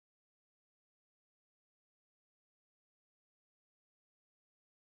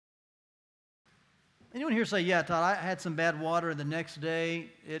Anyone here say, yeah, Todd, I had some bad water, and the next day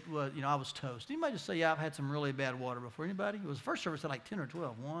it was, I was toast? Anybody just say, yeah, I've had some really bad water before? Anybody? It was the first service at like 10 or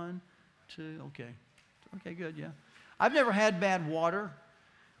 12. 1, 2, okay. Okay, good, yeah. I've never had bad water,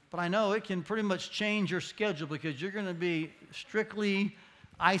 but I know it can pretty much change your schedule because you're going to be strictly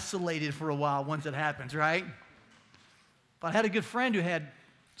isolated for a while once it happens, right? But I had a good friend who had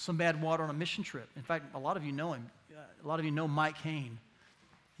some bad water on a mission trip. In fact, a lot of you know him. A lot of you know Mike Hain.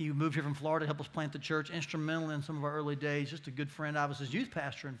 He moved here from Florida to help us plant the church, instrumental in some of our early days, just a good friend. I was his youth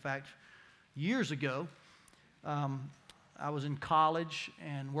pastor, in fact, years ago. I was in college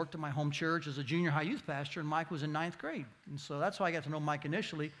and worked at my home church as a junior high youth pastor, and Mike was in 9th grade. And so that's how I got to know Mike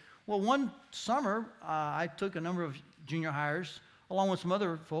initially. Well, one summer, I took a number of junior hires, along with some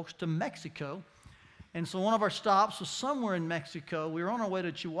other folks, to Mexico. And so one of our stops was somewhere in Mexico. We were on our way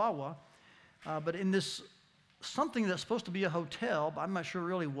to Chihuahua, but in this something that's supposed to be a hotel, but I'm not sure it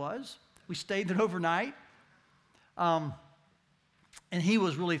really was. We stayed there overnight. And he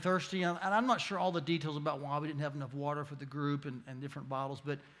was really thirsty. And I'm not sure all the details about why we didn't have enough water for the group and different bottles.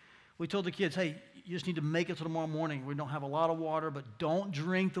 But we told the kids, hey, you just need to make it till tomorrow morning. We don't have a lot of water, but don't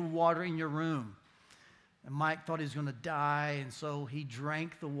drink the water in your room. And Mike thought he was going to die, and so he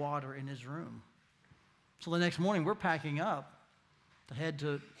drank the water in his room. So the next morning, we're packing up to head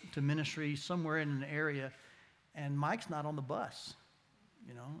to ministry somewhere in an area. And Mike's not on the bus,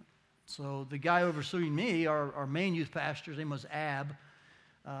 So the guy overseeing me, our main youth pastor, his name was Ab,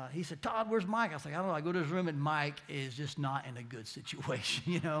 he said, Todd, where's Mike? I was like, I don't know. I go to his room, and Mike is just not in a good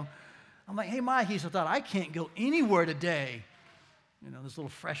situation, I'm like, hey, Mike. He said, Todd, I can't go anywhere today. This little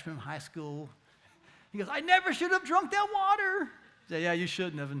freshman in high school. He goes, I never should have drunk that water. I said, yeah, you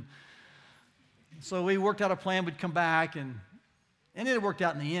shouldn't have. And so we worked out a plan. We'd come back, and it worked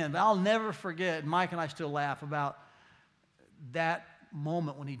out in the end. But I'll never forget, Mike and I still laugh about that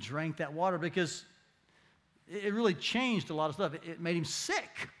moment when he drank that water because it really changed a lot of stuff. It made him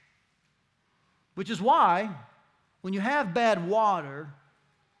sick, which is why when you have bad water,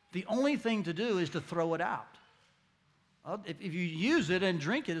 the only thing to do is to throw it out. If you use it and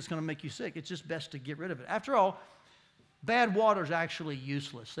drink it, it's going to make you sick. It's just best to get rid of it. After all, bad water is actually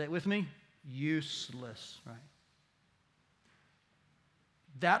useless. Say it with me. Useless, right?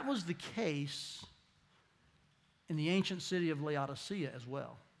 That was the case in the ancient city of Laodicea as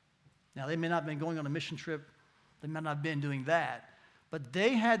well. Now, they may not have been going on a mission trip. They might not have been doing that. But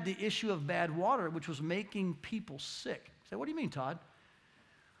they had the issue of bad water, which was making people sick. You say, what do you mean, Todd?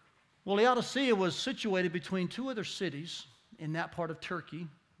 Well, Laodicea was situated between two other cities in that part of Turkey,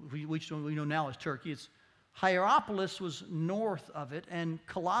 which we know now as Turkey. Hierapolis was north of it, and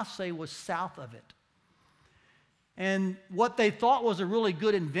Colossae was south of it. And what they thought was a really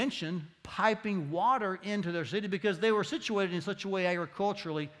good invention, piping water into their city, because they were situated in such a way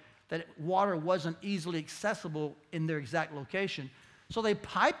agriculturally that water wasn't easily accessible in their exact location. So they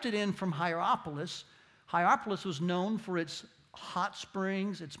piped it in from Hierapolis. Hierapolis was known for its hot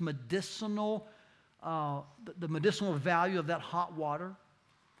springs, its medicinal, the medicinal value of that hot water.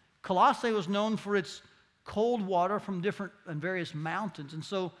 Colossae was known for its cold water from different and various mountains. And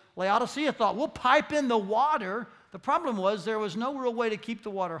so Laodicea thought, we'll pipe in the water. The problem was there was no real way to keep the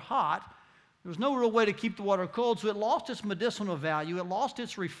water hot. There was no real way to keep the water cold, so it lost its medicinal value. It lost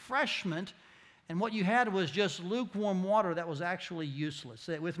its refreshment. And what you had was just lukewarm water that was actually useless.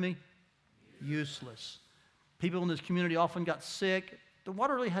 Say it with me. Useless. People in this community often got sick. The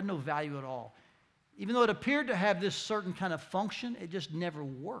water really had no value at all. Even though it appeared to have this certain kind of function, it just never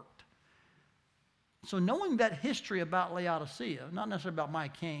worked. So knowing that history about Laodicea, not necessarily about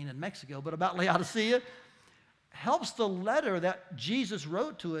Mike Hain in Mexico, but about Laodicea, helps the letter that Jesus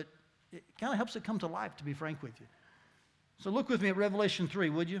wrote to it, it kind of helps it come to life, to be frank with you. So look with me at Revelation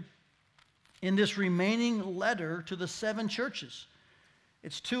 3, would you? In this remaining letter to the 7 churches.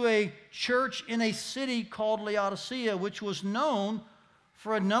 It's to a church in a city called Laodicea, which was known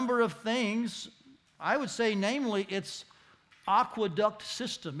for a number of things. I would say, namely, its aqueduct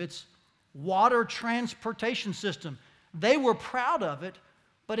system, its water transportation system. They were proud of it,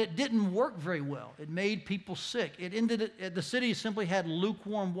 but it didn't work very well. It made people sick. The city simply had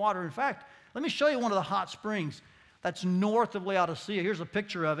lukewarm water. In fact, let me show you one of the hot springs that's north of Laodicea. Here's a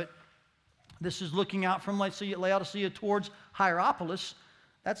picture of it. This is looking out from Laodicea towards Hierapolis.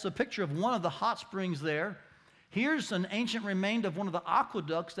 That's a picture of one of the hot springs there. Here's an ancient remain of one of the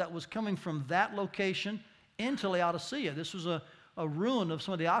aqueducts that was coming from that location into Laodicea. This was a ruin of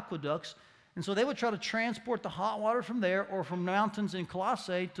some of the aqueducts. And so they would try to transport the hot water from there or from mountains in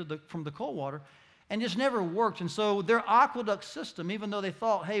Colossae from the cold water, and just never worked. And so their aqueduct system, even though they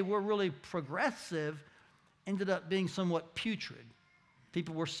thought, hey, we're really progressive, ended up being somewhat putrid.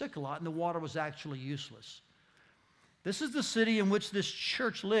 People were sick a lot, and the water was actually useless. This is the city in which this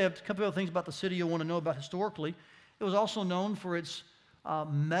church lived. A couple of things about the city you'll want to know about historically. It was also known for its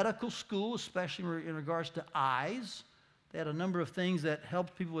medical school, especially in regards to eyes. They had a number of things that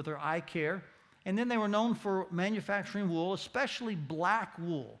helped people with their eye care. And then they were known for manufacturing wool, especially black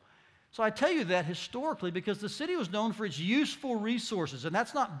wool. So I tell you that historically because the city was known for its useful resources, and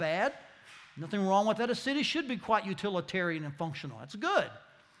that's not bad. Nothing wrong with that. A city should be quite utilitarian and functional. That's good.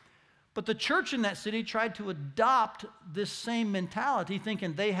 But the church in that city tried to adopt this same mentality,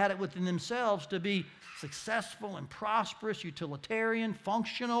 thinking they had it within themselves to be successful and prosperous, utilitarian,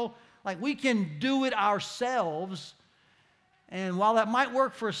 functional, like we can do it ourselves. And while that might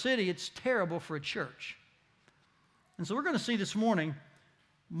work for a city, it's terrible for a church. And so we're going to see this morning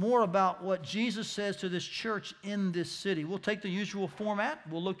more about what Jesus says to this church in this city. We'll take the usual format.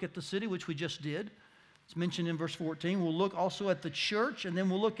 We'll look at the city, which we just did. It's mentioned in verse 14. We'll look also at the church, and then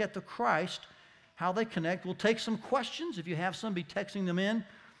we'll look at the Christ, how they connect. We'll take some questions. If you have some, be texting them in.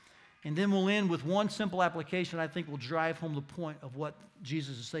 And then we'll end with one simple application I think will drive home the point of what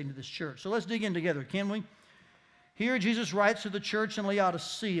Jesus is saying to this church. So let's dig in together, can we? Here Jesus writes to the church in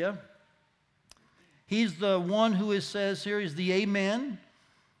Laodicea. He's the one who says here is the Amen,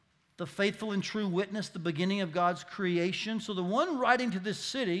 the faithful and true witness, the beginning of God's creation. So the one writing to this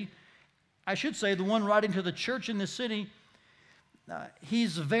city, I should say the one writing to the church in this city,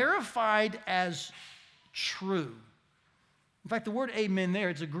 he's verified as true. In fact, the word amen there,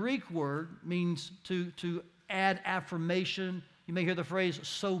 it's a Greek word, means to add affirmation. You may hear the phrase,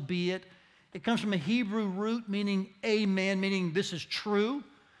 so be it. It comes from a Hebrew root meaning amen, meaning this is true.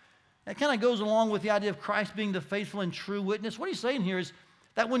 That kind of goes along with the idea of Christ being the faithful and true witness. What he's saying here is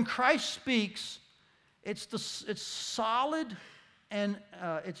that when Christ speaks, it's solid and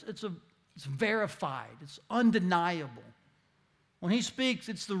it's verified. It's undeniable. When he speaks,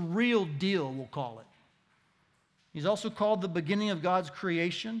 it's the real deal, we'll call it. He's also called the beginning of God's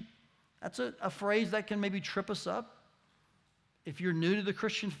creation. That's a phrase that can maybe trip us up. If you're new to the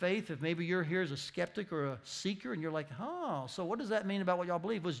Christian faith, if maybe you're here as a skeptic or a seeker and you're like, oh, so what does that mean about what y'all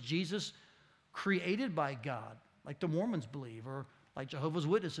believe? Was Jesus created by God, like the Mormons believe, or like Jehovah's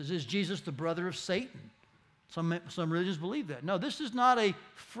Witnesses? Is Jesus the brother of Satan? Some religions believe that. No, this is not a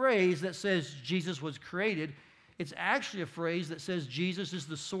phrase that says Jesus was created. It's actually a phrase that says Jesus is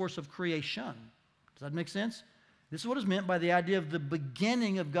the source of creation. Does that make sense? This is what is meant by the idea of the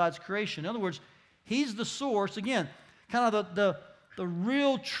beginning of God's creation. In other words, he's the source, again, kind of the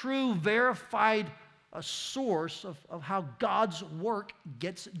real, true, verified source of how God's work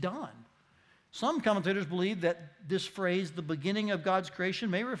gets done. Some commentators believe that this phrase, the beginning of God's creation,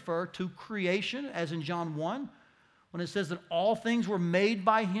 may refer to creation, as in John 1, when it says that all things were made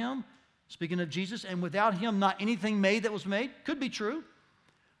by him, speaking of Jesus, and without him not anything made that was made. Could be true.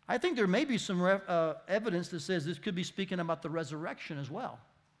 I think there may be some evidence that says this could be speaking about the resurrection as well.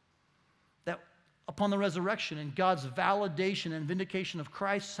 That upon the resurrection and God's validation and vindication of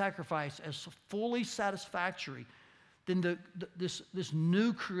Christ's sacrifice as fully satisfactory, then this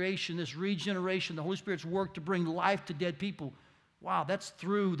new creation, this regeneration, the Holy Spirit's work to bring life to dead people, wow, that's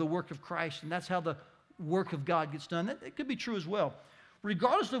through the work of Christ, and that's how the work of God gets done. It could be true as well.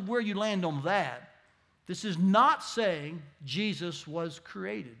 Regardless of where you land on that, this is not saying Jesus was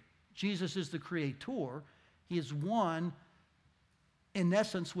created. Jesus is the creator. He is one, in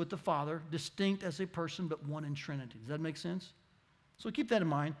essence, with the Father, distinct as a person, but one in Trinity. Does that make sense? So keep that in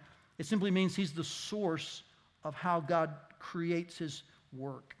mind. It simply means he's the source of how God creates his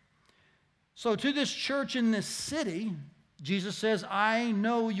work. So to this church in this city, Jesus says, I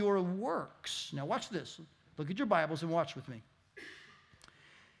know your works. Now watch this. Look at your Bibles and watch with me.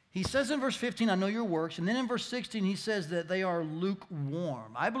 He says in verse 15, I know your works. And then in verse 16, he says that they are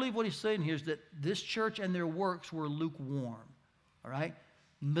lukewarm. I believe what he's saying here is that this church and their works were lukewarm. All right?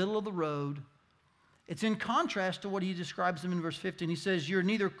 Middle of the road. It's in contrast to what he describes them in verse 15. He says, you're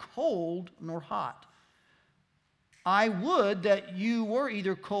neither cold nor hot. I would that you were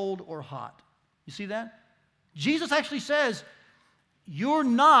either cold or hot. You see that? Jesus actually says, you're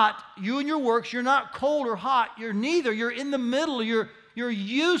not, you and your works, you're not cold or hot. You're neither. You're in the middle. You're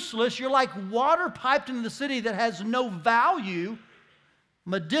useless. You're like water piped into the city that has no value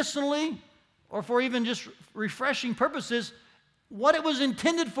medicinally or for even just refreshing purposes. What it was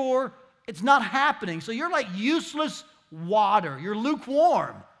intended for, it's not happening. So you're like useless water. You're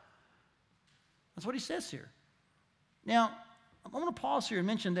lukewarm. That's what he says here. Now, I'm going to pause here and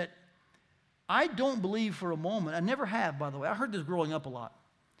mention that I don't believe for a moment, I never have, by the way, I heard this growing up a lot,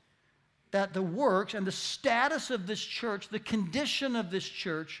 that the works and the status of this church, the condition of this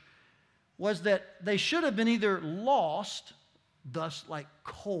church, was that they should have been either lost thus like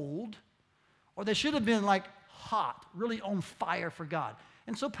cold, or they should have been like hot, really on fire for God.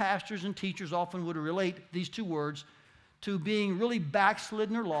 And so pastors and teachers often would relate these two words to being really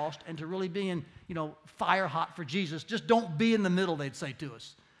backslidden or lost and to really being, fire hot for Jesus. Just don't be in the middle, they'd say to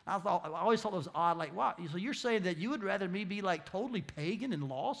us. I always thought it was odd, like, wow, so you're saying that you would rather me be like totally pagan and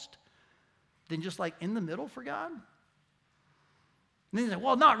lost than just like in the middle for God? And then they say,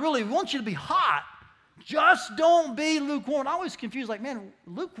 well, not really. We want you to be hot. Just don't be lukewarm. I always confused, like, man,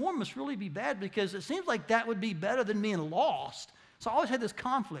 lukewarm must really be bad because it seems like that would be better than being lost. So I always had this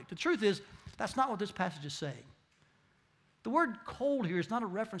conflict. The truth is, that's not what this passage is saying. The word cold here is not a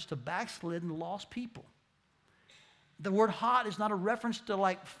reference to backslidden, lost people. The word hot is not a reference to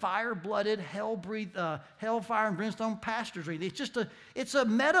like fire-blooded, hellfire and brimstone pastors. It's a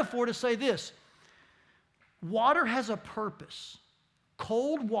metaphor to say this. Water has a purpose.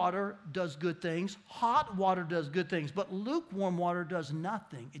 Cold water does good things. Hot water does good things. But lukewarm water does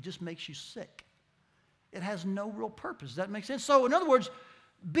nothing. It just makes you sick. It has no real purpose. Does that make sense? So in other words,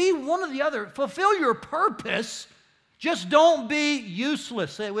 be one or the other. Fulfill your purpose. Just don't be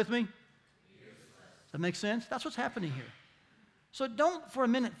useless. Say it with me. Does that make sense? That's what's happening here. So don't for a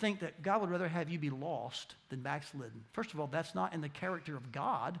minute think that God would rather have you be lost than backslidden. First of all, that's not in the character of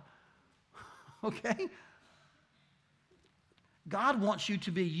God. Okay? God wants you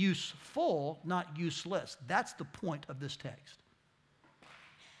to be useful, not useless. That's the point of this text.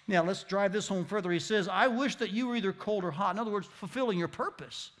 Now, let's drive this home further. He says, I wish that you were either cold or hot. In other words, fulfilling your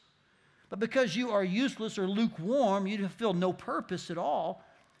purpose. But because you are useless or lukewarm, you fulfill no purpose at all.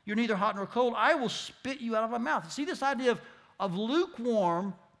 You're neither hot nor cold. I will spit you out of my mouth. See this idea of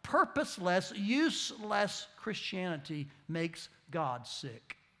lukewarm, purposeless, useless Christianity makes God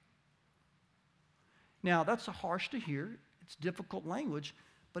sick. Now, that's harsh to hear. It's difficult language,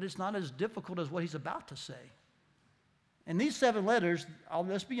 but it's not as difficult as what he's about to say. And these 7 letters,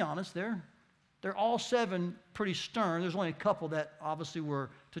 let's be honest, they're all 7 pretty stern. There's only a couple that obviously were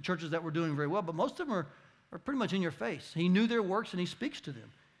to churches that were doing very well, but most of them are pretty much in your face. He knew their works and he speaks to them.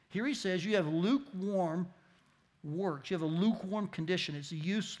 Here he says you have lukewarm works. You have a lukewarm condition. It's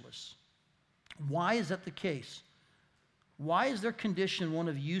useless. Why is that the case? Why is their condition one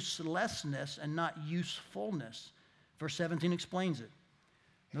of uselessness and not usefulness? Verse 17 explains it.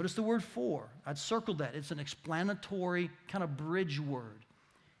 Notice the word for. I'd circled that. It's an explanatory kind of bridge word.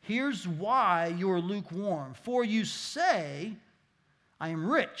 Here's why you're lukewarm. For you say, I am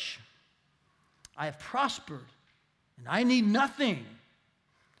rich, I have prospered, and I need nothing.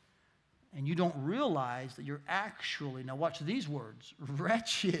 And you don't realize that you're actually, now watch these words,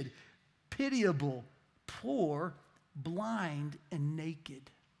 wretched, pitiable, poor, blind, and naked.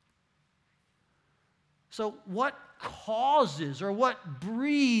 So what causes or what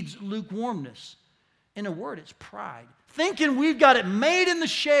breeds lukewarmness? In a word, it's pride. Thinking we've got it made in the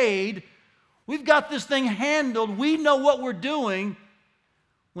shade, we've got this thing handled, we know what we're doing,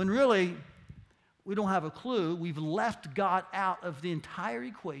 when really we don't have a clue. We've left God out of the entire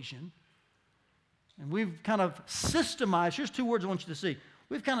equation. And we've kind of systemized, here's 2 words I want you to see.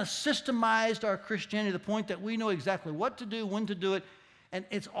 We've kind of systemized our Christianity to the point that we know exactly what to do, when to do it, and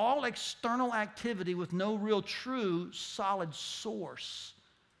it's all external activity with no real true solid source.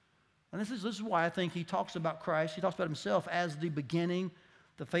 And this is why I think he talks about Christ, he talks about himself as the beginning,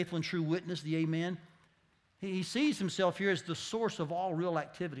 the faithful and true witness, the amen. He sees himself here as the source of all real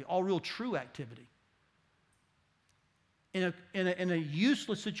activity, all real true activity. In a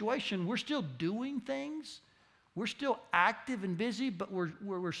useless situation, we're still doing things. We're still active and busy, but we're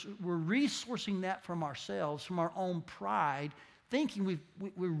resourcing that from ourselves, from our own pride, thinking we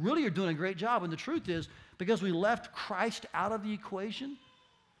really are doing a great job. And the truth is, because we left Christ out of the equation,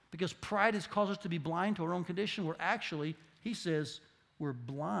 because pride has caused us to be blind to our own condition, we're actually, he says, we're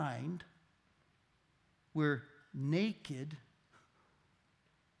blind, we're naked,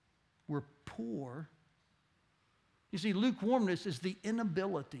 we're poor. You see, lukewarmness is the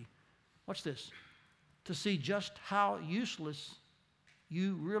inability, watch this, to see just how useless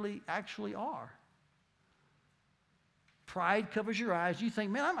you really actually are. Pride covers your eyes. You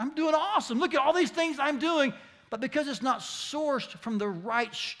think, man, I'm doing awesome. Look at all these things I'm doing. But because it's not sourced from the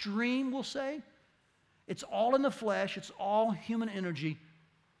right stream, we'll say, it's all in the flesh, it's all human energy,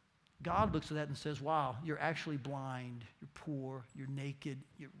 God looks at that and says, wow, you're actually blind, you're poor, you're naked,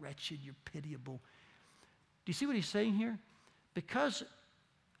 you're wretched, you're pitiable. Do you see what he's saying here? Because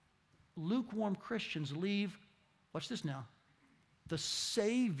lukewarm Christians leave, watch this now, the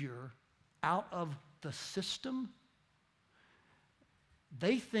Savior out of the system,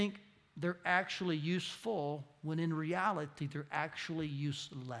 they think they're actually useful when in reality they're actually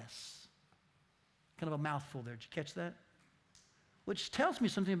useless. Kind of a mouthful there. Did you catch that? which tells me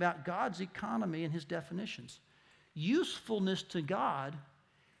something about God's economy and his definitions. Usefulness to God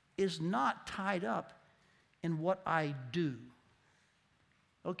is not tied up in what I do.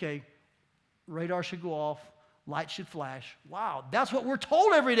 Okay, radar should go off, lights should flash. Wow, that's what we're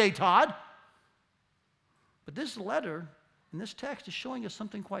told every day, Todd. But this letter and this text is showing us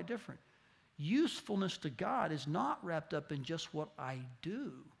something quite different. Usefulness to God is not wrapped up in just what I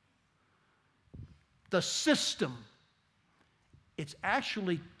do. The system, it's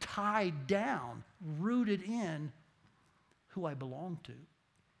actually tied down, rooted in who I belong to.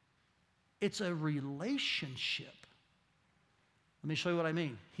 It's a relationship. Let me show you what I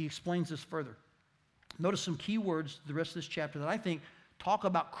mean. He explains this further. Notice some key words the rest of this chapter that I think talk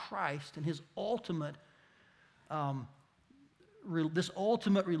about Christ and his ultimate this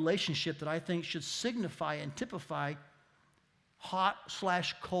ultimate relationship that I think should signify and typify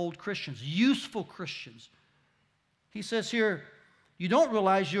hot/cold Christians, useful Christians. He says here, you don't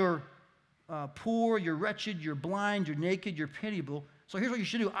realize you're poor, you're wretched, you're blind, you're naked, you're pitiable. So here's what you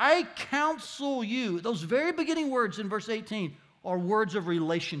should do. I counsel you. Those very beginning words in verse 18 are words of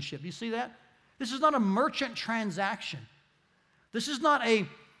relationship. You see that? This is not a merchant transaction. This is not a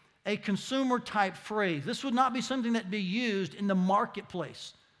consumer type phrase. This would not be something that'd be used in the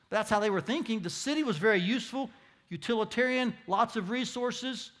marketplace. That's how they were thinking. The city was very useful, utilitarian, lots of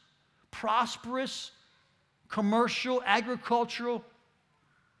resources, prosperous, commercial, agricultural.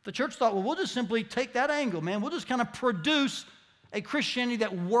 The church thought, well, we'll just simply take that angle, man. We'll just kind of produce a Christianity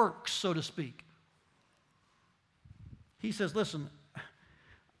that works, so to speak. He says, listen,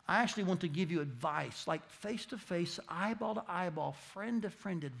 I actually want to give you advice, like face-to-face, eyeball-to-eyeball,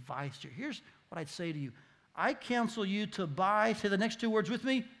 friend-to-friend advice here. Here's what I'd say to you. I counsel you to buy, say the next two words with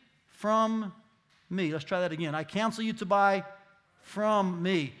me, from me. Let's try that again. I counsel you to buy from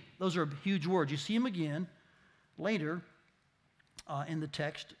me. Those are huge words. You see them again later in the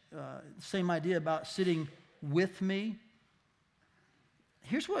text. Same idea about sitting with me.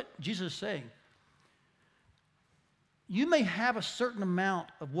 Here's what Jesus is saying. You may have a certain amount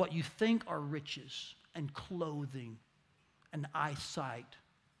of what you think are riches and clothing and eyesight,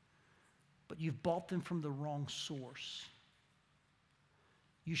 but you've bought them from the wrong source.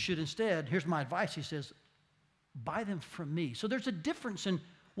 You should instead, here's my advice, he says, buy them from me. So there's a difference in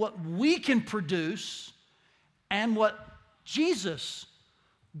what we can produce and what Jesus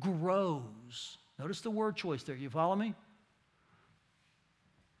grows. Notice the word choice there. You follow me?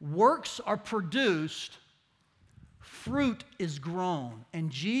 Works are produced, fruit is grown,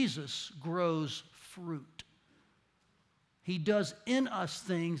 and Jesus grows fruit. He does in us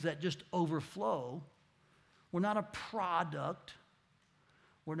things that just overflow. We're not a product.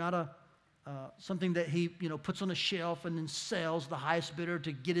 We're not something that he puts on a shelf and then sells the highest bidder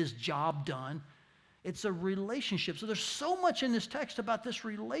to get his job done. It's a relationship. So there's so much in this text about this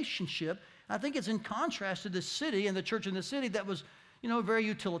relationship. I think it's in contrast to the city and the church in the city that was very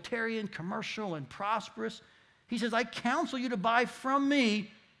utilitarian, commercial, and prosperous. He says, I counsel you to buy from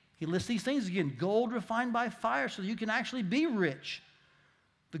me. He lists these things again. Gold refined by fire so that you can actually be rich.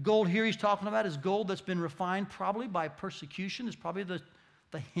 The gold here he's talking about is gold that's been refined probably by persecution. Is probably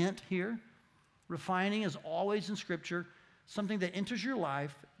the hint here. Refining is always in Scripture something that enters your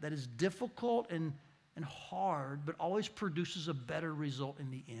life that is difficult and hard, but always produces a better result in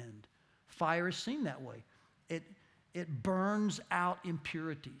the end. Fire is seen that way. It burns out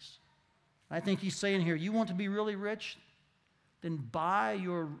impurities. I think he's saying here, you want to be really rich? Then buy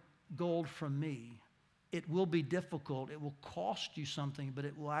your gold from me. It will be difficult. It will cost you something, but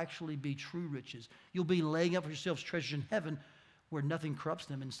it will actually be true riches. You'll be laying up for yourselves treasures in heaven where nothing corrupts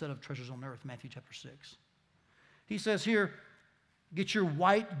them instead of treasures on earth, Matthew chapter 6. He says here, get your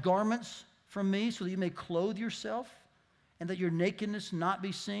white garments from me so that you may clothe yourself and that your nakedness not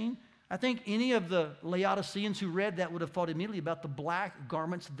be seen. I think any of the Laodiceans who read that would have thought immediately about the black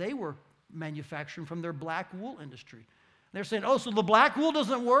garments they were manufacturing from their black wool industry. They're saying, oh, so the black wool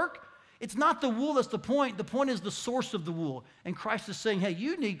doesn't work? It's not the wool that's the point. The point is the source of the wool. And Christ is saying, hey,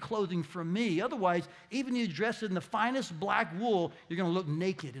 you need clothing from me. Otherwise, even if you dress in the finest black wool, you're going to look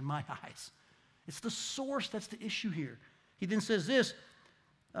naked in my eyes. It's the source that's the issue here. He then says this,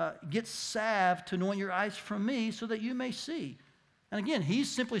 get salve to anoint your eyes from me so that you may see. And again, he's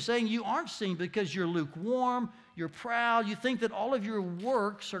simply saying you aren't seeing because you're lukewarm, you're proud, you think that all of your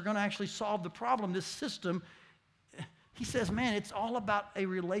works are going to actually solve the problem. This system, he says, man, it's all about a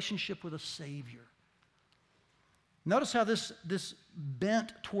relationship with a Savior. Notice how this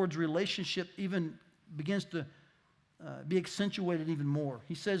bent towards relationship even begins to be accentuated even more.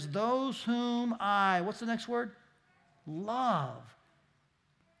 He says, those whom I, what's the next word? Love.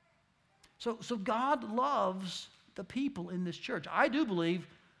 So God loves the people in this church. I do believe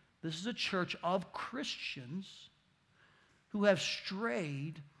this is a church of Christians who have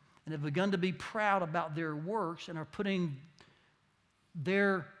strayed and have begun to be proud about their works and are putting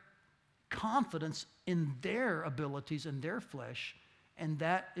their confidence in their abilities and their flesh, and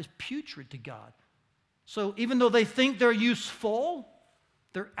that is putrid to God. So even though they think they're useful,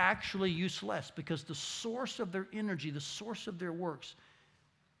 they're actually useless because the source of their energy, the source of their works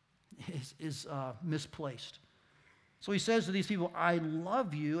is misplaced. So he says to these people, I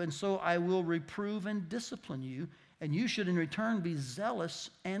love you, and so I will reprove and discipline you, and you should in return be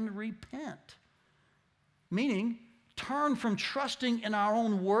zealous and repent. Meaning, turn from trusting in our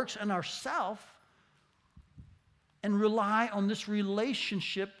own works and ourself and rely on this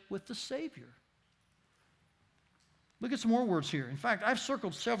relationship with the Savior. Look at some more words here. In fact, I've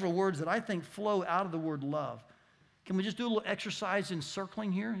circled several words that I think flow out of the word love. Can we just do a little exercise in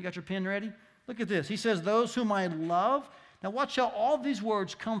circling here? You got your pen ready? Look at this. He says, those whom I love. Now watch how all these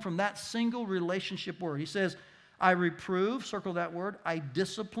words come from that single relationship word. He says, I reprove, circle that word. I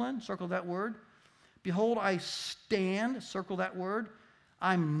discipline, circle that word. Behold, I stand, circle that word.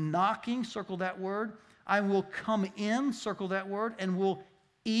 I'm knocking, circle that word. I will come in, circle that word, and will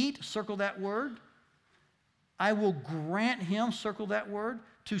eat, circle that word. I will grant him, circle that word.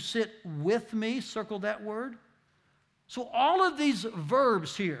 To sit with me, circle that word. So all of these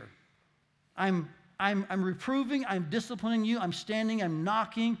verbs here, I'm reproving, I'm disciplining you, I'm standing, I'm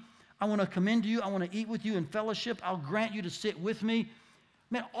knocking. I want to come into you, I want to eat with you in fellowship. I'll grant you to sit with me.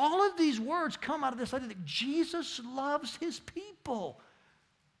 Man, all of these words come out of this idea that Jesus loves his people.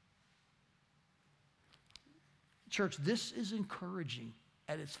 Church, this is encouraging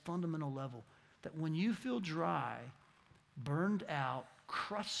at its fundamental level, that when you feel dry, burned out,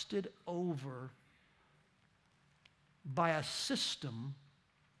 crusted over by a system,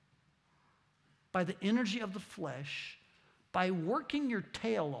 by the energy of the flesh, by working your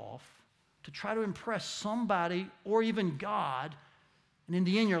tail off to try to impress somebody or even God, and in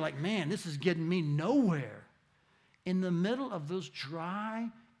the end you're like, man, this is getting me nowhere. In the middle of those dry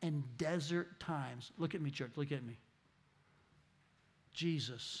and desert times, look at me, church, look at me.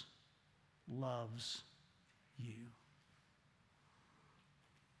 Jesus loves you.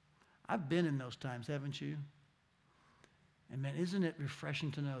 I've been in those times, haven't you? And man, isn't it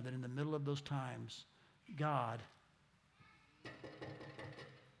refreshing to know that in the middle of those times, God,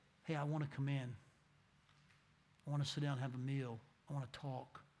 hey, I want to come in. I want to sit down and have a meal. I want to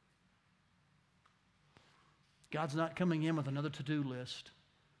talk. God's not coming in with another to-do list,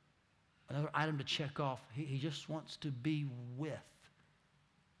 another item to check off. He just wants to be with.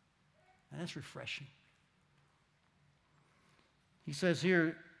 And that's refreshing. He says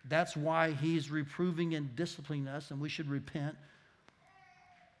here, that's why he's reproving and disciplining us, and we should repent.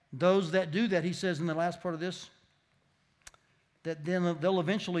 Those that do that, he says in the last part of this, that then they'll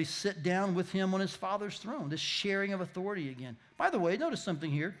eventually sit down with him on his Father's throne, this sharing of authority again. By the way, notice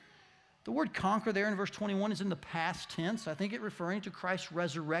something here. The word conquer there in verse 21 is in the past tense. I think it's referring to Christ's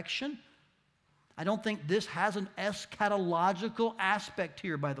resurrection. I don't think this has an eschatological aspect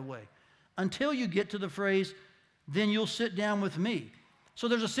here, by the way, until you get to the phrase, then you'll sit down with me. So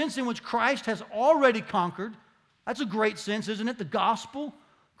there's a sense in which Christ has already conquered. That's a great sense, isn't it? The gospel,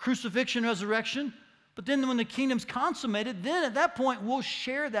 crucifixion, resurrection. But then when the kingdom's consummated, then at that point we'll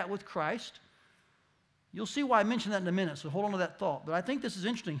share that with Christ. You'll see why I mentioned that in a minute, so hold on to that thought. But I think this is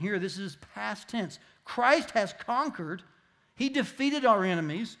interesting here. This is past tense. Christ has conquered. He defeated our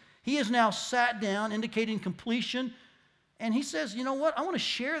enemies. He has now sat down, indicating completion. And he says, you know what? I want to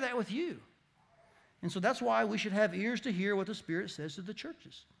share that with you. And so that's why we should have ears to hear what the Spirit says to the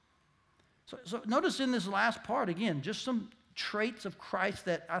churches. So notice in this last part, again, just some traits of Christ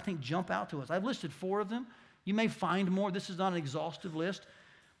that I think jump out to us. I've listed 4 of them. You may find more. This is not an exhaustive list.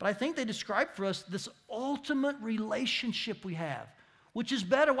 But I think they describe for us this ultimate relationship we have, which is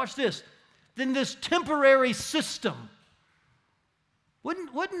better, watch this, than this temporary system.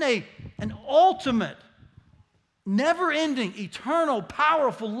 Wouldn't an ultimate, never-ending, eternal,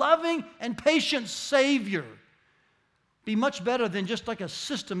 powerful, loving, and patient Savior be much better than just like a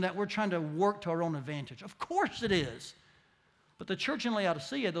system that we're trying to work to our own advantage? Of course it is. But the church in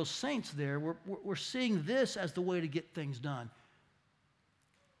Laodicea, those saints there, we're seeing this as the way to get things done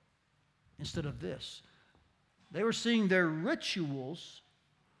instead of this. They were seeing their rituals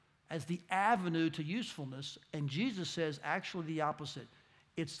as the avenue to usefulness, and Jesus says actually the opposite.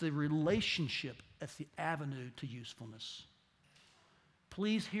 It's the relationship that's the avenue to usefulness.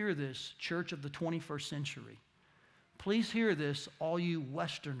 Please hear this, church of the 21st century. Please hear this, all you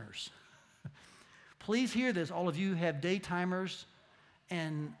Westerners. Please hear this, all of you who have daytimers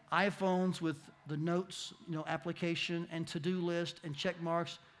and iPhones with the notes, application and to-do list and check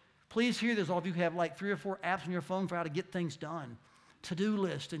marks. Please hear this, all of you who have like 3 or 4 apps on your phone for how to get things done. To-do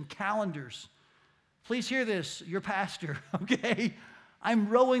list and calendars. Please hear this, your pastor, okay? I'm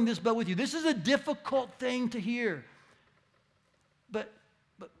rowing this boat with you. This is a difficult thing to hear.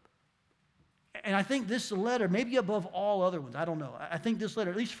 And I think this letter, maybe above all other ones, I don't know. I think this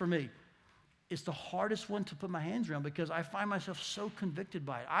letter, at least for me, is the hardest one to put my hands around because I find myself so convicted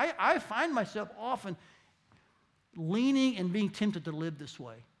by it. I find myself often leaning and being tempted to live this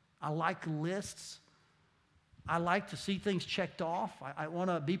way. I like lists. I like to see things checked off. I want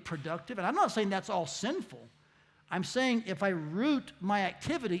to be productive. And I'm not saying that's all sinful. I'm saying if I root my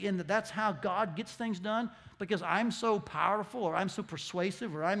activity in that's how God gets things done because I'm so powerful or I'm so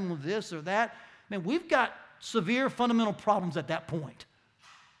persuasive or I'm this or that, man, we've got severe fundamental problems at that point.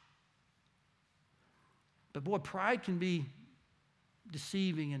 But boy, pride can be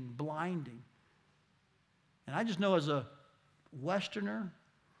deceiving and blinding. And I just know as a Westerner,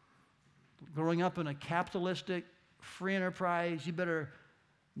 growing up in a capitalistic, free enterprise, you better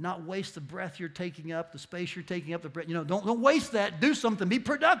not waste the breath you're taking up, the space you're taking up, the breath. Don't waste that. Do something. Be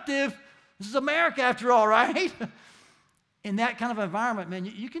productive. This is America after all, right? In that kind of environment, man,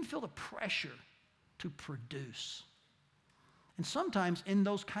 you can feel the pressure to produce. And sometimes in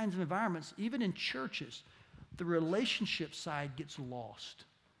those kinds of environments, even in churches, the relationship side gets lost.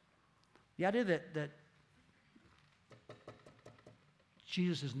 The idea that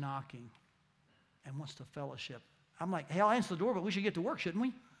Jesus is knocking and wants to fellowship. I'm like, hey, I'll answer the door, but we should get to work, shouldn't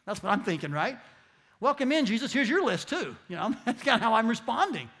we? That's what I'm thinking, right? Welcome in, Jesus. Here's your list, too. That's kind of how I'm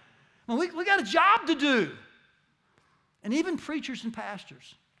responding. Well, we got a job to do. And even preachers and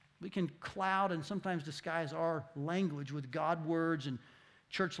pastors, we can cloud and sometimes disguise our language with God words and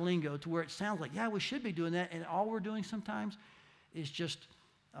church lingo to where it sounds like, yeah, we should be doing that. And all we're doing sometimes is just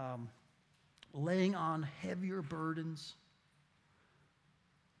laying on heavier burdens,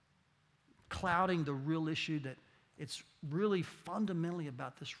 clouding the real issue that it's really fundamentally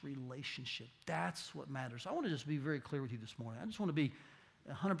about this relationship. That's what matters. I want to just be very clear with you this morning. I just want to be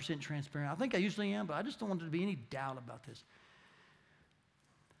 100% transparent. I think I usually am, but I just don't want there to be any doubt about this.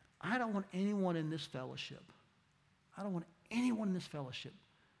 I don't want anyone in this fellowship,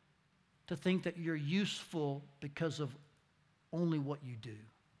 to think that you're useful because of only what you do.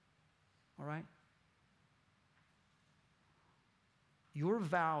 All right? Your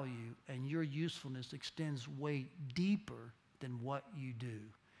value and your usefulness extends way deeper than what you do.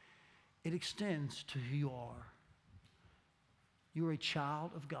 It extends to who you are. You're a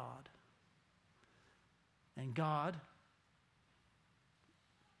child of God. And God,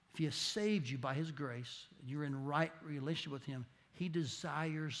 if He has saved you by His grace, and you're in right relationship with Him, He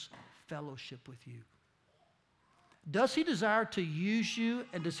desires fellowship with you. Does He desire to use you,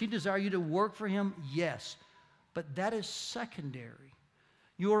 and does He desire you to work for Him? Yes. But that is secondary.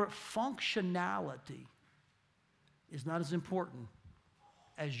 Your functionality is not as important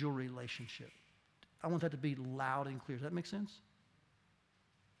as your relationship. I want that to be loud and clear. Does that make sense?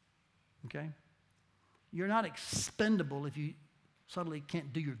 Okay? You're not expendable if you suddenly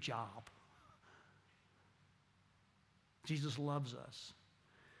can't do your job. Jesus loves us.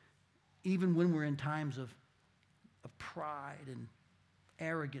 Even when we're in times of pride and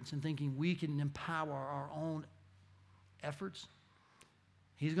arrogance and thinking we can empower our own efforts,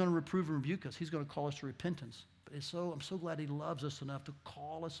 He's going to reprove and rebuke us. He's going to call us to repentance. But I'm so glad He loves us enough to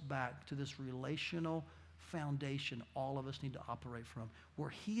call us back to this relational foundation all of us need to operate from,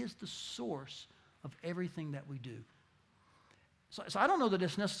 where He is the source of everything that we do. So I don't know that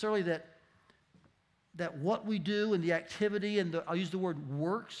it's necessarily that what we do and the activity and I'll use the word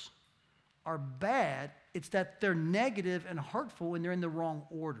works are bad. It's that they're negative and hurtful when they're in the wrong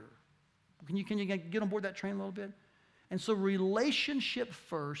order. Can you get on board that train a little bit? And so relationship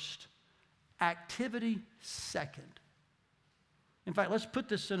first, activity second. In fact, let's put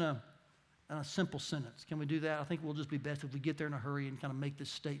this in a simple sentence. Can we do that? I think we'll just be best if we get there in a hurry and kind of make this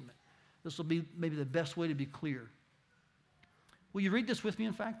statement. This will be maybe the best way to be clear. Will you read this with me,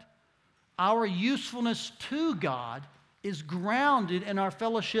 in fact? Our usefulness to God is grounded in our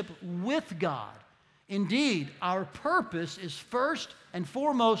fellowship with God. Indeed, our purpose is first and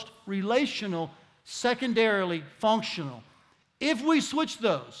foremost relational, secondarily functional. If we switch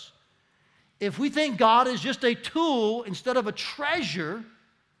those, if we think God is just a tool instead of a treasure,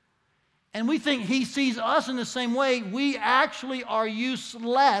 and we think He sees us in the same way, we actually are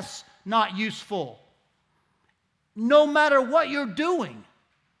useless, not useful. No matter what you're doing.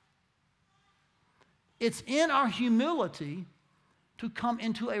 It's in our humility to come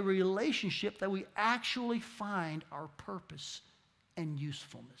into a relationship that we actually find our purpose and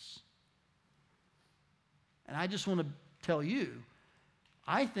usefulness. And I just want to tell you,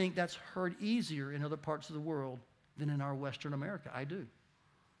 I think that's heard easier in other parts of the world than in our Western America. I do.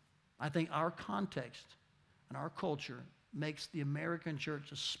 I think our context and our culture makes the American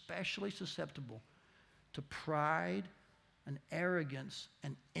church especially susceptible to pride and arrogance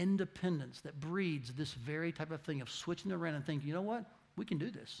and independence that breeds this very type of thing of switching around and thinking, you know what? We can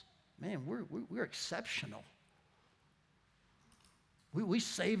do this. Man, we're exceptional. We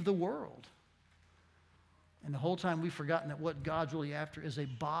save the world. And the whole time we've forgotten that what God's really after is a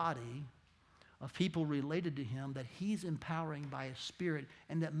body of people related to him that he's empowering by his Spirit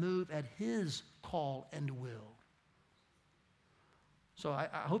and that move at his call and will. So I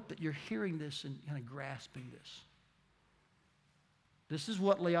hope that you're hearing this and kind of grasping this. This is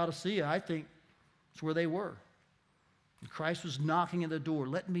what Laodicea, I think, is where they were. And Christ was knocking at the door.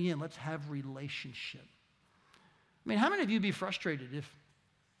 Let me in. Let's have relationship. I mean, how many of you would be frustrated if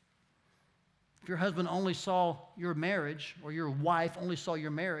your husband only saw your marriage or your wife only saw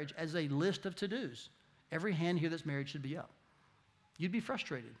your marriage as a list of to-dos? Every hand here that's married should be up. You'd be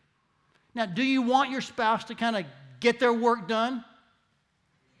frustrated. Now, do you want your spouse to kind of get their work done?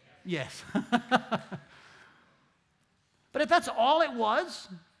 Yes. But if that's all it was,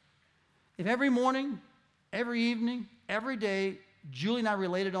 if every morning, every evening, every day, Julie and I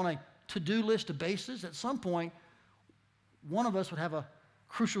related on a to-do list basis, at some point, one of us would have a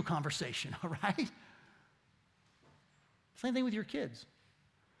crucial conversation, all right? Same thing with your kids.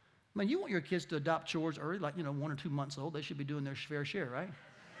 I mean, you want your kids to adopt chores early, like, 1 or 2 months old. They should be doing their fair share, right?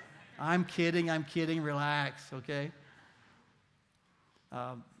 I'm kidding, relax, okay?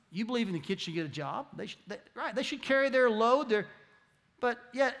 You believe in the kids should get a job. They should carry their load. But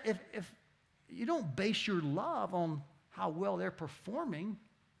yet, if you don't base your love on how well they're performing,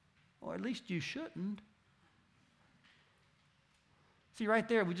 or at least you shouldn't. See, right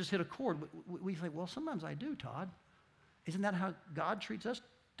there, we just hit a chord. We think, well, sometimes I do, Todd. Isn't that how God treats us?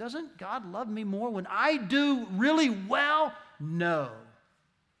 Doesn't God love me more when I do really well? No.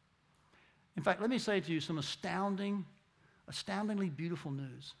 In fact, let me say to you some astoundingly beautiful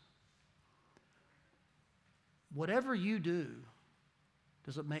news. Whatever you do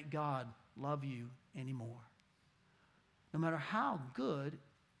doesn't make God love you anymore. No matter how good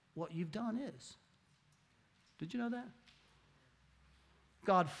what you've done is. Did you know that?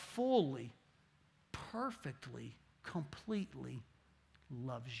 God fully, perfectly, completely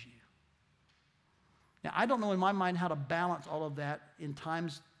loves you. Now, I don't know in my mind how to balance all of that in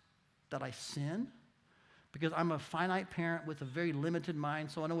times that I sin, because I'm a finite parent with a very limited mind.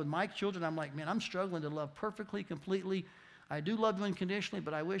 So I know with my children, I'm like, man, I'm struggling to love perfectly, completely. I do love them unconditionally,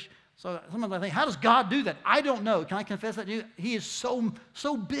 but I wish. So sometimes I think, how does God do that? I don't know. Can I confess that to you? He is so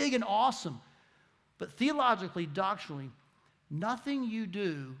big and awesome. But theologically, doctrinally, nothing you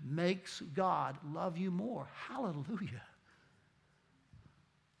do makes God love you more. Hallelujah.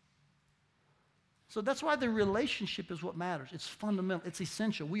 So that's why the relationship is what matters. It's fundamental. It's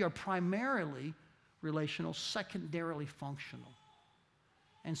essential. We are primarily relational, secondarily functional.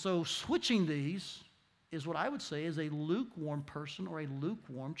 And so switching these is what I would say is a lukewarm person or a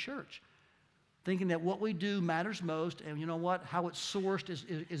lukewarm church. Thinking that what we do matters most, and you know what? How it's sourced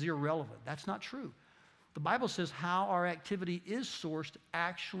is irrelevant. That's not true. The Bible says how our activity is sourced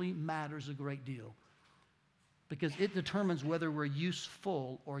actually matters a great deal, because it determines whether we're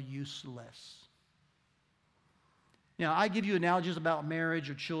useful or useless. Now, I give you analogies about marriage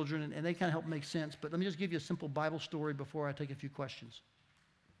or children, and they kind of help make sense, but let me just give you a simple Bible story before I take a few questions.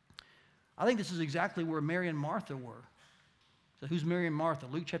 I think this is exactly where Mary and Martha were. So who's Mary and Martha?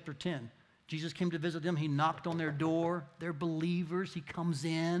 Luke chapter 10. Jesus came to visit them. He knocked on their door. They're believers. He comes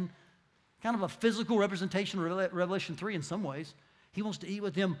in. Kind of a physical representation of Revelation 3 in some ways. He wants to eat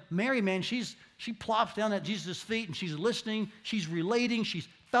with them. Mary, man, she plops down at Jesus' feet, and she's listening. She's relating. She's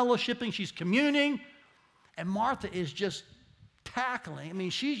fellowshipping. She's communing. And Martha is just tackling. I mean,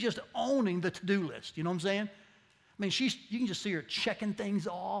 she's just owning the to-do list. You know what I'm saying? I mean, you can just see her checking things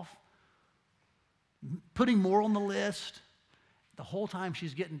off, putting more on the list. The whole time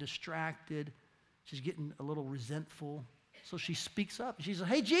she's getting distracted. She's getting a little resentful. So she speaks up. She says,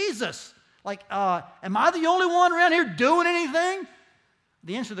 hey, Jesus, am I the only one around here doing anything?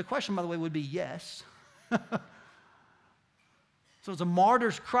 The answer to the question, by the way, would be yes. So it's a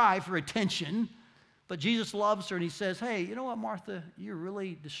martyr's cry for attention. But Jesus loves her, and he says, hey, you know what, Martha? You're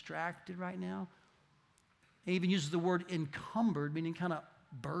really distracted right now. He even uses the word encumbered, meaning kind of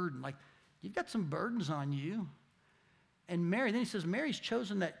burdened. Like, you've got some burdens on you. And Mary, then he says, Mary's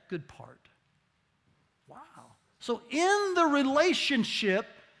chosen that good part. Wow. So in the relationship,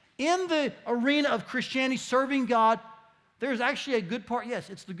 in the arena of Christianity, serving God, There's actually a good part. Yes,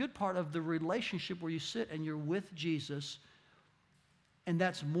 it's the good part of the relationship where you sit and you're with Jesus, and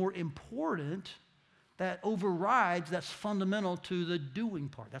that's more important. That overrides, that's fundamental to the doing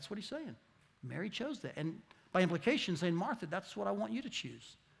part. That's what he's saying. Mary chose that. And by implication, saying, Martha, that's what I want you to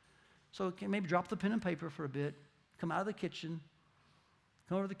choose. So maybe drop the pen and paper for a bit, come out of the kitchen,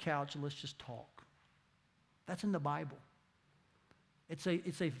 come over to the couch, and let's just talk. That's in the Bible. It's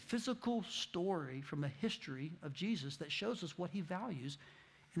a physical story from the history of Jesus that shows us what he values.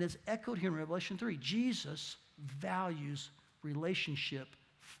 And it's echoed here in Revelation 3. Jesus values relationship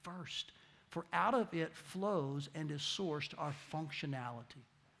first. For out of it flows and is sourced our functionality.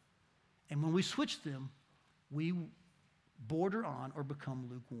 And when we switch them, we border on or become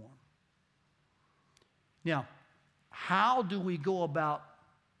lukewarm. Now, how do we go about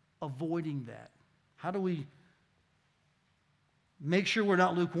avoiding that? How do we make sure we're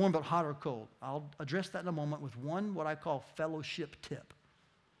not lukewarm but hot or cold? I'll address that in a moment with one, what I call fellowship tip.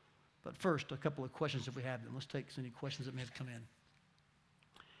 But first, a couple of questions if we have them. Let's take any questions that may have come in.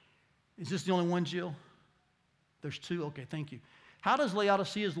 Is this the only one, Jill? There's two? Okay, thank you. How does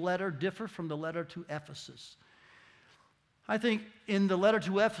Laodicea's letter differ from the letter to Ephesus? I think in the letter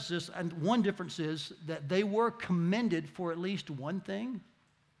to Ephesus, and one difference is that they were commended for at least one thing,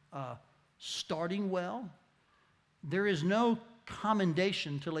 starting well. There is no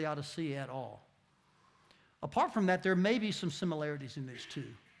commendation to Laodicea at all. Apart from that, there may be some similarities in these two,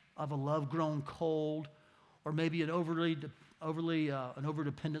 of a love grown cold, or maybe an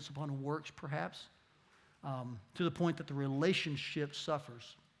overdependence upon works, perhaps, to the point that the relationship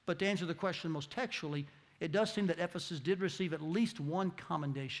suffers. But to answer the question most textually, it does seem that Ephesus did receive at least one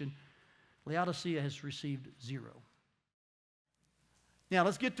commendation. Laodicea has received 0. Now,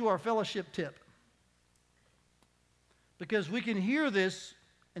 let's get to our fellowship tip. Because we can hear this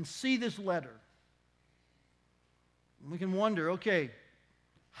and see this letter. We can wonder, okay,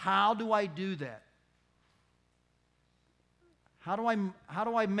 how do I do that? How do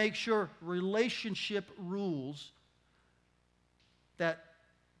I make sure relationship rules that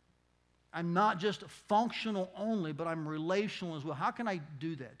I'm not just functional only, but I'm relational as well? How can I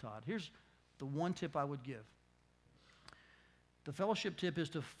do that, Todd? Here's the one tip I would give. The fellowship tip is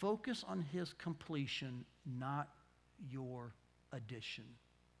to focus on his completion, not your addition.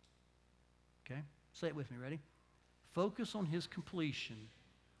 Okay? Say it with me. Ready? Focus on his completion,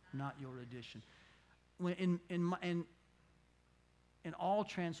 not your addition. In all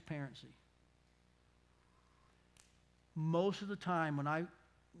transparency, most of the time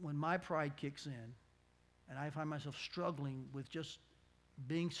when my pride kicks in and I find myself struggling with just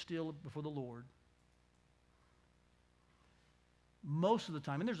being still before the Lord, most of the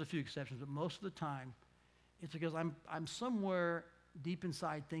time, and there's a few exceptions, but most of the time, it's because I'm somewhere deep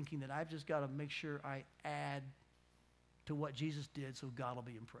inside thinking that I've just got to make sure I add to what Jesus did so God will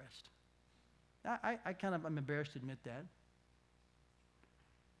be impressed. I'm embarrassed to admit that.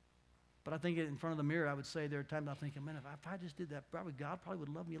 But I think in front of the mirror, I would say there are times I'm thinking, man, if I just did that, probably God would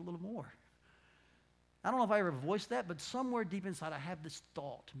love me a little more. I don't know if I ever voiced that, but somewhere deep inside I have this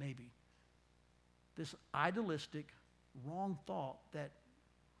thought, maybe. This idealistic, wrong thought that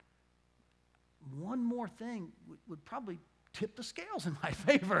one more thing would probably tip the scales in my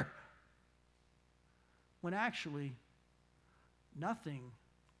favor. When actually, nothing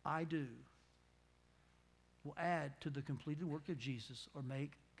I do will add to the completed work of Jesus or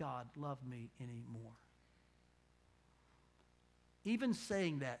make God love me anymore. Even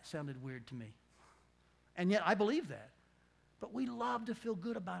saying that sounded weird to me. And yet I believe that. But we love to feel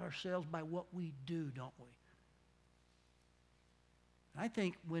good about ourselves by what we do, don't we? I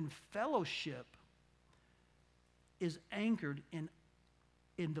think when fellowship is anchored in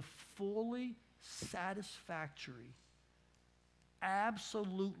the fully satisfactory,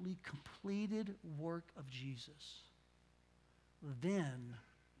 absolutely completed work of Jesus, then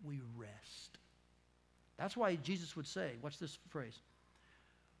we rest. That's why Jesus would say, watch this phrase,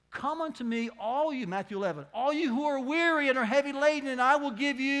 come unto me, all you, Matthew 11, all you who are weary and are heavy laden, and I will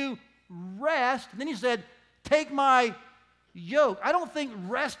give you rest. And then he said, take my yoke. I don't think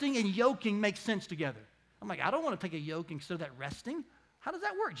resting and yoking make sense together. I'm like, I don't want to take a yoke instead of that resting. How does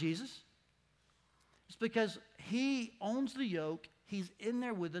that work, Jesus? It's because he owns the yoke. He's in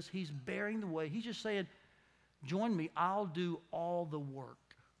there with us. He's bearing the weight. He's just saying, join me. I'll do all the work.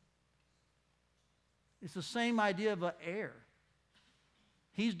 It's the same idea of an heir.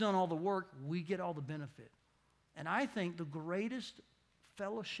 He's done all the work. We get all the benefit. And I think the greatest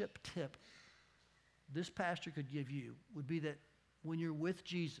fellowship tip this pastor could give you would be that when you're with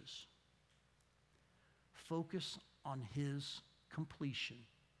Jesus, focus on his completion,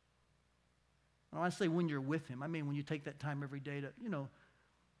 When I say when you're with him, I mean when you take that time every day to,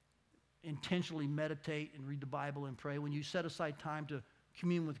 intentionally meditate and read the Bible and pray. When you set aside time to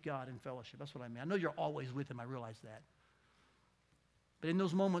commune with God in fellowship. That's what I mean. I know you're always with him. I realize that. But in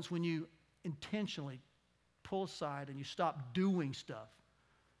those moments when you intentionally pull aside and you stop doing stuff,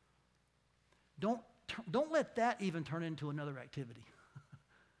 don't let that even turn into another activity.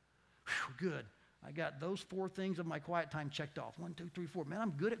 Whew, good. I got those 4 things of my quiet time checked off. 1, 2, 3, 4. Man,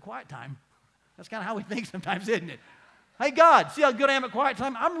 I'm good at quiet time. That's kind of how we think sometimes, isn't it? Hey, God, see how good I am at quiet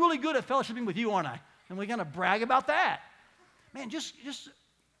time? I'm really good at fellowshipping with you, aren't I? And we're going to brag about that. Man, just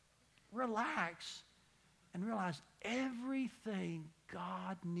relax and realize everything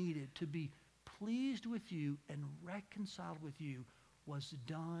God needed to be pleased with you and reconciled with you was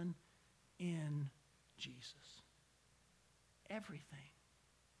done in Jesus. Everything.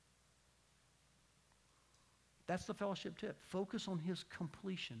 That's the fellowship tip. Focus on his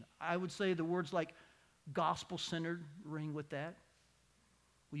completion. I would say the words like gospel-centered ring with that.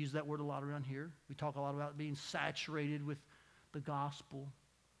 We use that word a lot around here. We talk a lot about being saturated with the gospel.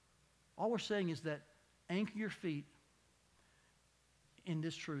 All we're saying is that anchor your feet in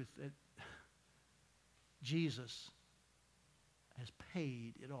this truth that Jesus has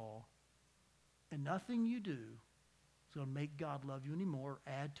paid it all, and nothing you do is going to make God love you anymore or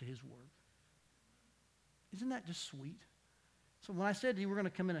add to his work. Isn't that just sweet? So when I said to you we're going to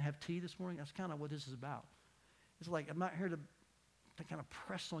come in and have tea this morning, that's kind of what this is about. It's like I'm not here to kind of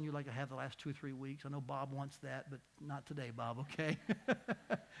press on you like I have the last 2 or 3 weeks. I know Bob wants that, but not today, Bob, okay?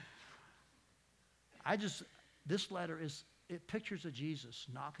 This letter it pictures of Jesus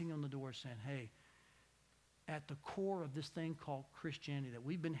knocking on the door saying, hey, at the core of this thing called Christianity that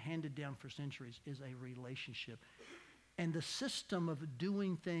we've been handed down for centuries is a relationship. And the system of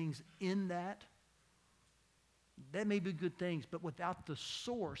doing things in that may be good things, but without the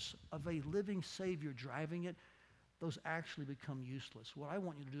source of a living Savior driving it, those actually become useless. What I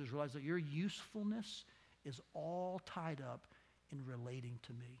want you to do is realize that your usefulness is all tied up in relating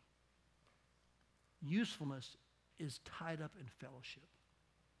to me. Usefulness is tied up in fellowship.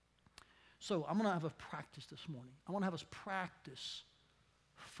 So I'm going to have a practice this morning. I want to have us practice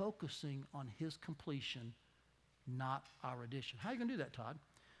focusing on his completion, not our addition. How are you going to do that, Todd?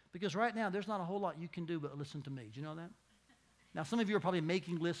 Because right now, there's not a whole lot you can do but listen to me. Do you know that? Now, some of you are probably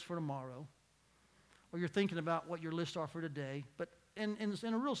making lists for tomorrow, or you're thinking about what your lists are for today. But in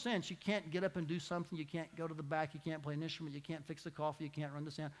a real sense, you can't get up and do something. You can't go to the back. You can't play an instrument. You can't fix the coffee. You can't run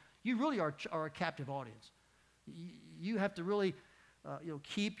the sound. You really are a captive audience. You have to really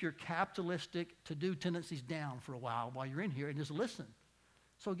keep your capitalistic to-do tendencies down for a while you're in here and just listen.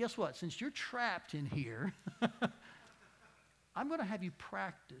 So guess what? Since you're trapped in here, I'm going to have you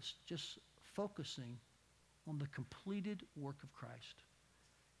practice just focusing on the completed work of Christ.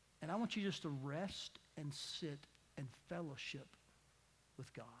 And I want you just to rest and sit and fellowship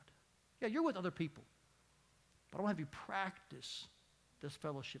with God. Yeah, you're with other people. But I want to have you practice this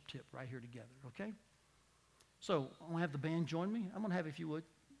fellowship tip right here together, okay? So I want to have the band join me. I'm going to have, if you would,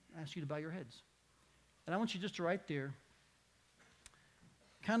 ask you to bow your heads. And I want you just to right there,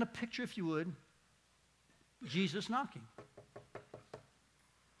 kind of picture, if you would, Jesus knocking.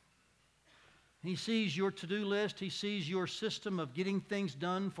 He sees your to-do list. He sees your system of getting things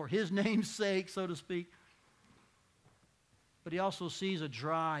done for his name's sake, so to speak. But he also sees a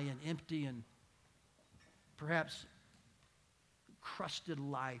dry and empty and perhaps crusted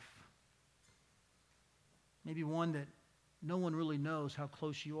life. Maybe one that no one really knows how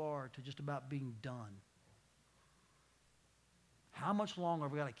close you are to just about being done. How much longer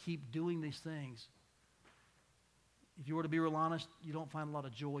have we got to keep doing these things? If you were to be real honest, you don't find a lot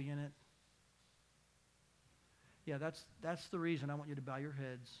of joy in it. Yeah, that's the reason I want you to bow your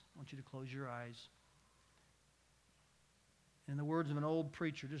heads. I want you to close your eyes. In the words of an old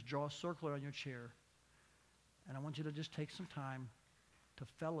preacher, just draw a circle around your chair. And I want you to just take some time to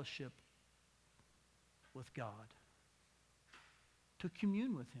fellowship with God, to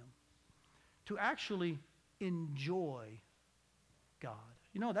commune with him, to actually enjoy God.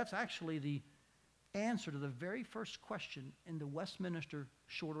 You know, that's actually the answer to the very first question in the Westminster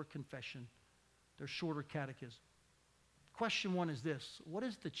Shorter Confession, their shorter catechism. Question 1 is this: what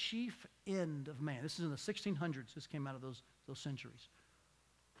is the chief end of man? This is in the 1600s. This came out of those centuries.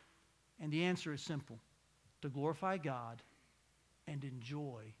 And the answer is simple: to glorify God and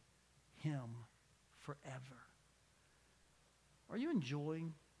enjoy him forever. Are you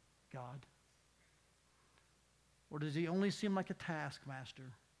enjoying God? Or does he only seem like a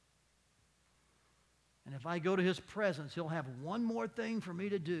taskmaster? And if I go to his presence, he'll have one more thing for me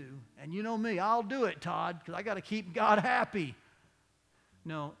to do. And you know me, I'll do it, Todd, because I got to keep God happy.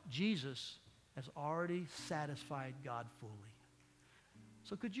 No, Jesus has already satisfied God fully.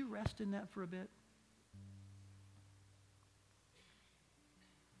 So could you rest in that for a bit?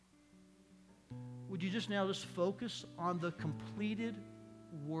 Would you just now just focus on the completed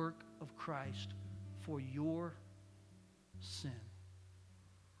work of Christ for your sin?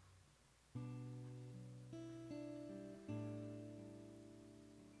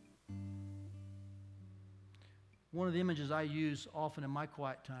 One of the images I use often in my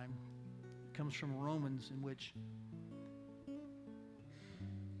quiet time comes from Romans, in which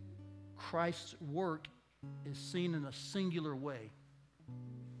Christ's work is seen in a singular way,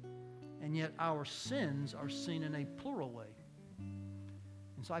 and yet our sins are seen in a plural way.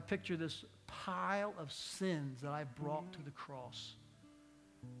 And so I picture this pile of sins that I've brought to the cross.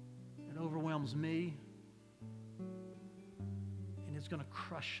 It overwhelms me, and it's going to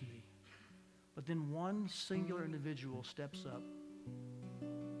crush me. But then one singular individual steps up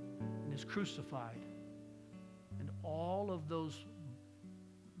and is crucified, and all of those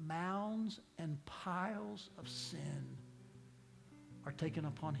mounds and piles of sin are taken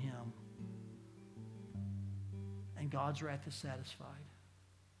upon him, and God's wrath is satisfied.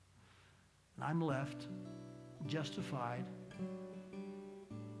 And I'm left justified,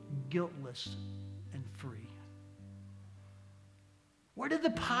 guiltless, and free. Where did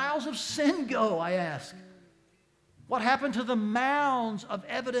the piles of sin go, I ask? What happened to the mounds of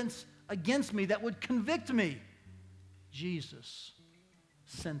evidence against me that would convict me? Jesus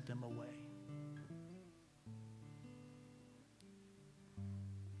sent them away.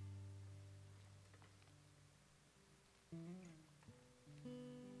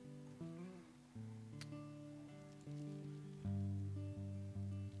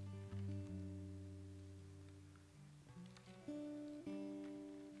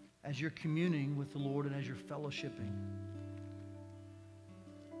 As you're communing with the Lord and as you're fellowshipping,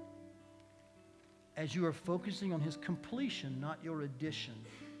 as you are focusing on His completion, not your addition,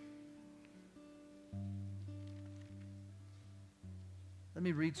 let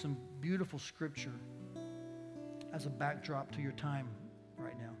me read some beautiful scripture as a backdrop to your time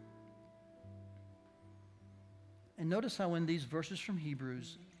right now. And notice how in these verses from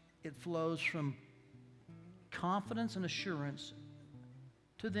Hebrews, it flows from confidence and assurance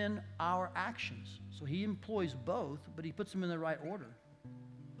to then our actions. So he employs both, but he puts them in the right order.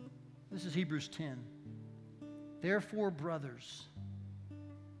 This is Hebrews 10. Therefore, brothers,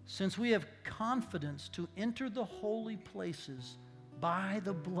 since we have confidence to enter the holy places by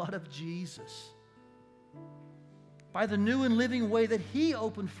the blood of Jesus, by the new and living way that he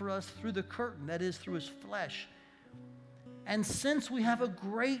opened for us through the curtain, that is, through his flesh. And since we have a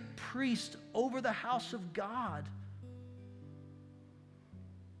great priest over the house of God,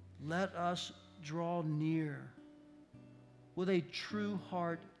 let us draw near with a true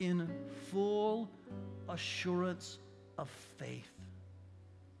heart in full assurance of faith,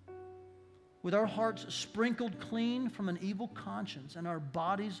 with our hearts sprinkled clean from an evil conscience and our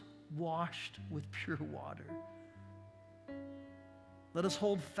bodies washed with pure water. Let us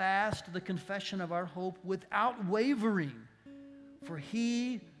hold fast to the confession of our hope without wavering, for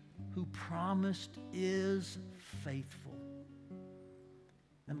he who promised is faithful.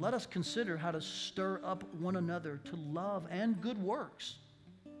 And let us consider how to stir up one another to love and good works,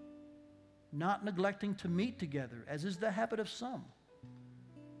 not neglecting to meet together, as is the habit of some,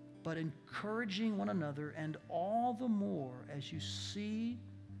 but encouraging one another, and all the more as you see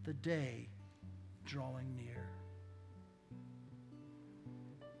the day drawing near.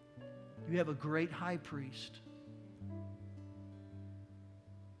 You have a great high priest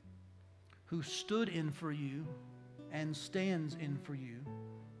who stood in for you and stands in for you.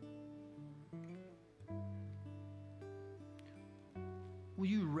 Will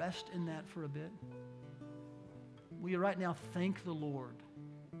you rest in that for a bit? Will you right now thank the Lord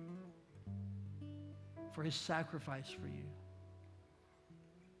for his sacrifice for you?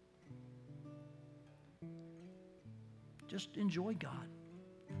 Just enjoy God.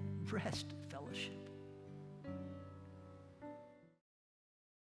 Rest, fellowship.